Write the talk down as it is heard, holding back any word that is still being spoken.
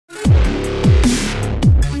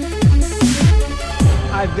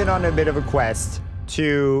I've been on a bit of a quest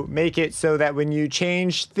to make it so that when you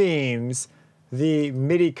change themes, the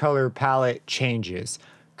MIDI color palette changes.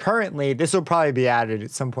 Currently, this will probably be added at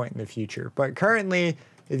some point in the future, but currently,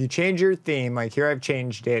 if you change your theme, like here I've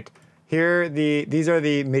changed it, here these are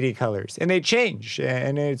the MIDI colors, and they change,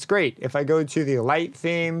 and it's great. If I go to the light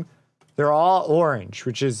theme, they're all orange,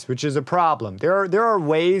 which is a problem. There are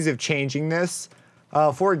ways of changing this.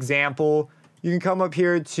 For example, you can come up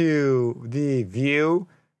here to the view.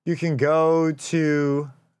 You can go to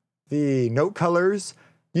the note colors.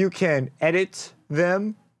 You can edit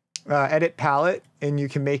them, edit palette, and you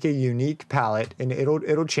can make a unique palette, and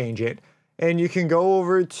it'll change it. And you can go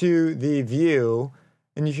over to the view,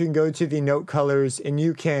 and you can go to the note colors, and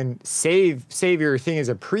you can save your thing as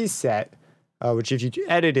a preset, which if you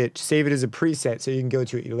edit it, save it as a preset so you can go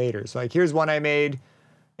to it later. So like here's one I made,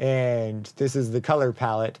 and this is the color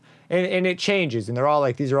palette, and it changes, and these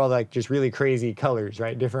are all like just really crazy colors,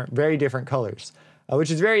 right? Very different colors, which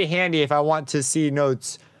is very handy if I want to see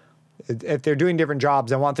notes. If they're doing different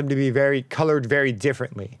jobs, I want them to be colored very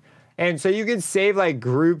differently. And so you could save like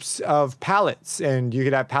groups of palettes, and you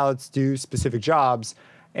could have palettes do specific jobs.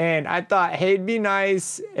 And I thought, hey, it'd be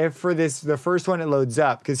nice if for the first one it loads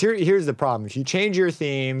up, because here's the problem. If you change your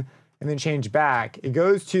theme and then change back, it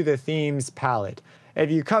goes to the themes palette. If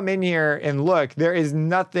you come in here and look, there is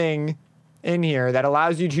nothing in here that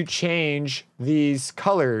allows you to change these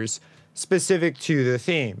colors specific to the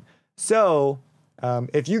theme. So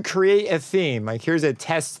if you create a theme, like here's a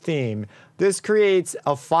test theme, this creates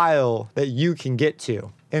a file that you can get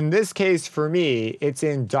to. In this case, for me, it's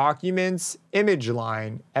in Documents, Image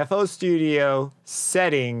Line, FL Studio,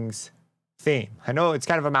 Settings, Theme. I know it's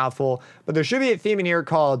kind of a mouthful, but there should be a theme in here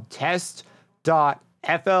called test.flstudio,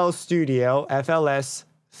 FLS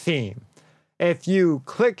theme. If you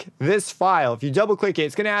click this file, if you double click it,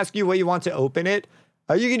 it's going to ask you what you want to open it.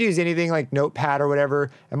 You can use anything like Notepad or whatever.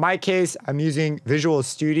 In my case, I'm using Visual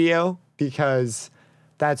Studio because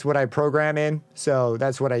that's what I program in. So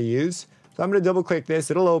that's what I use. So I'm going to double click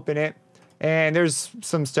this. It'll open it. And there's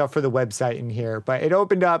some stuff for the website in here. But it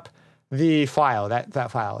opened up the file,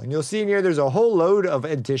 that file. And you'll see in here there's a whole load of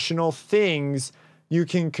additional things you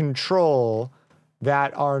can control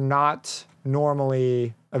that are not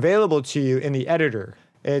normally available to you in the editor.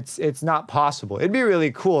 It's not possible. It'd be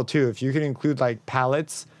really cool too if you could include like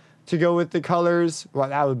palettes to go with the colors. Well,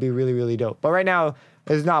 that would be really, really dope. But right now,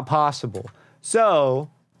 it's not possible.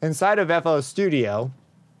 So inside of FL Studio,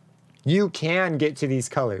 you can get to these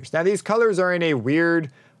colors. Now, these colors are in a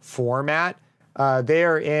weird format. They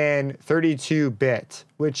are in 32-bit,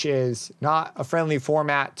 which is not a friendly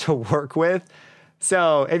format to work with.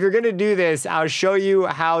 So if you're going to do this, I'll show you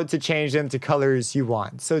how to change them to colors you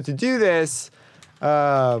want. So to do this,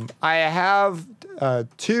 I have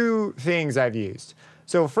two things I've used.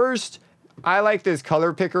 So first, I like this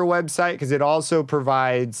color picker website because it also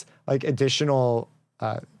provides like additional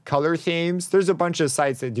color themes. There's a bunch of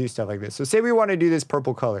sites that do stuff like this. So say we want to do this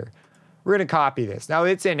purple color. We're going to copy this. Now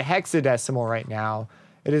it's in hexadecimal right now.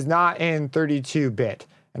 It is not in 32-bit.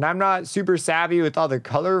 And I'm not super savvy with all the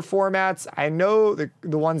color formats. I know the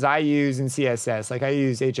ones I use in CSS, like I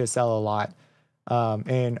use HSL a lot.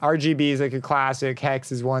 And RGB is like a classic. Hex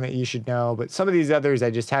is one that you should know, but some of these others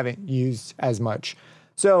I just haven't used as much.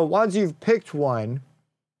 So once you've picked one,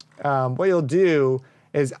 what you'll do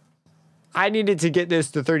is I needed to get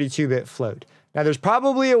this to 32-bit float. Now there's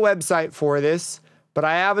probably a website for this, but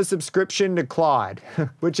I have a subscription to Claude,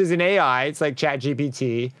 which is an AI. It's like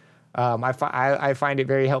ChatGPT. I find it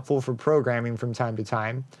very helpful for programming from time to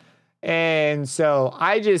time. And so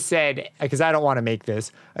I just said, because I don't want to make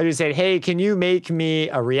this, I just said, hey, can you make me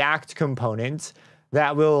a React component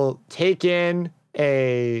that will take in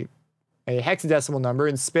a hexadecimal number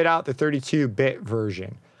and spit out the 32-bit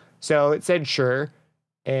version? So it said, sure.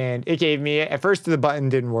 And it gave me it. At first, the button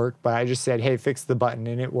didn't work, but I just said, hey, fix the button,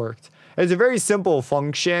 and it worked. It's a very simple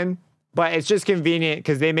function, but it's just convenient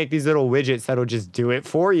because they make these little widgets that'll just do it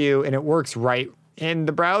for you, and it works right in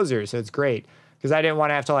the browser. So it's great. Because I didn't want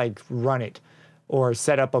to have to like run it or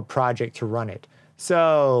set up a project to run it.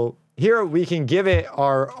 So here we can give it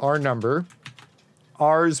our number.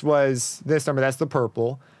 Ours was this number, that's the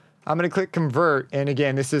purple. I'm going to click convert. And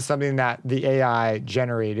again, this is something that the AI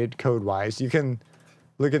generated code-wise. You can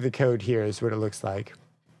look at the code here is what it looks like.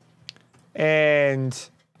 And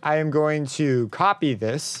I am going to copy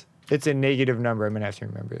this. It's a negative number. I'm going to have to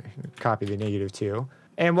remember, copy the -2.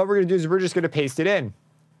 And what we're going to do is we're just going to paste it in.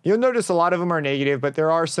 You'll notice a lot of them are negative, but there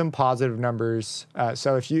are some positive numbers.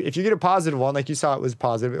 So if you get a positive one, like you saw it was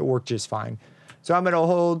positive, it worked just fine. So I'm going to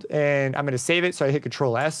hold and I'm going to save it. So I hit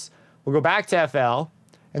Control S. We'll go back to FL.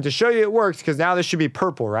 And to show you it works, because now this should be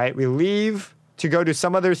purple, right? We leave to go to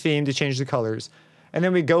some other theme to change the colors. And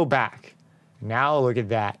then we go back. Now look at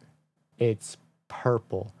that. It's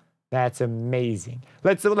purple. That's amazing.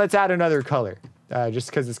 Let's add another color. Just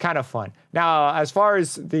because it's kind of fun. Now, as far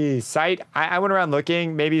as the site, I went around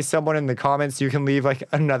looking. Maybe someone in the comments, you can leave like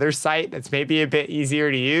another site that's maybe a bit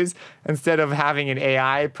easier to use instead of having an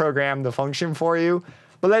AI program the function for you.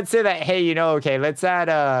 But let's say that, hey, okay,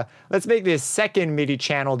 let's make this second MIDI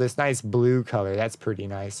channel this nice blue color. That's pretty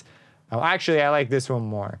nice. Oh, actually, I like this one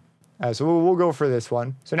more. So we'll go for this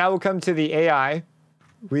one. So now we'll come to the AI.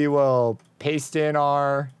 We will paste in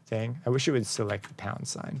our thing. I wish it would select the pound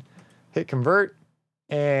sign. Hit convert.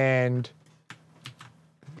 And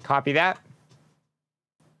copy that.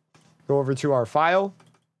 Go over to our file.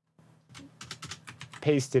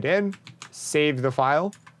 Paste it in. Save the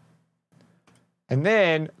file. And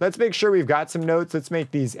then let's make sure we've got some notes. Let's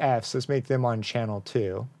make these Fs. Let's make them on channel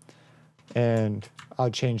 2. And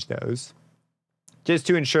I'll change those just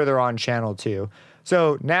to ensure they're on channel 2.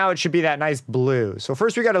 So now it should be that nice blue. So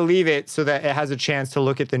first we got to leave it so that it has a chance to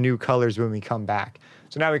look at the new colors when we come back.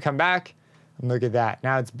 So now we come back. And look at that.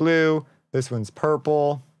 Now it's blue. This one's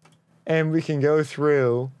purple. And we can go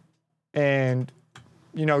through and,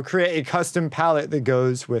 create a custom palette that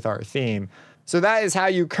goes with our theme. So that is how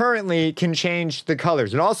you currently can change the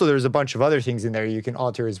colors. And also there's a bunch of other things in there you can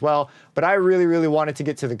alter as well. But I really, really wanted to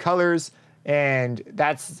get to the colors. And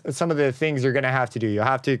that's some of the things you're going to have to do. You'll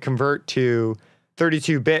have to convert to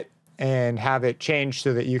 32-bit and have it change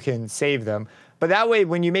so that you can save them. But that way,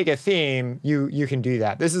 when you make a theme, you can do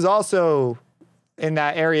that. This is also in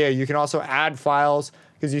that area. You can also add files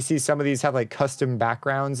because you see some of these have like custom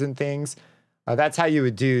backgrounds and things. That's how you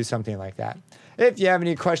would do something like that. If you have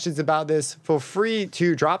any questions about this, feel free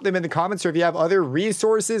to drop them in the comments, or if you have other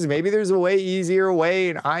resources, maybe there's a way easier way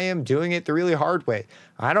and I am doing it the really hard way.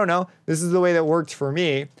 I don't know. This is the way that worked for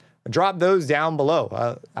me. Drop those down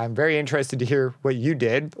below. I'm very interested to hear what you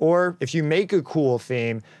did, or if you make a cool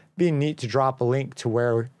theme, it'd be neat to drop a link to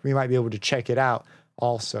where we might be able to check it out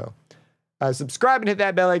also. Subscribe and hit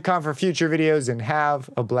that bell icon for future videos, and have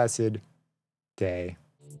a blessed day.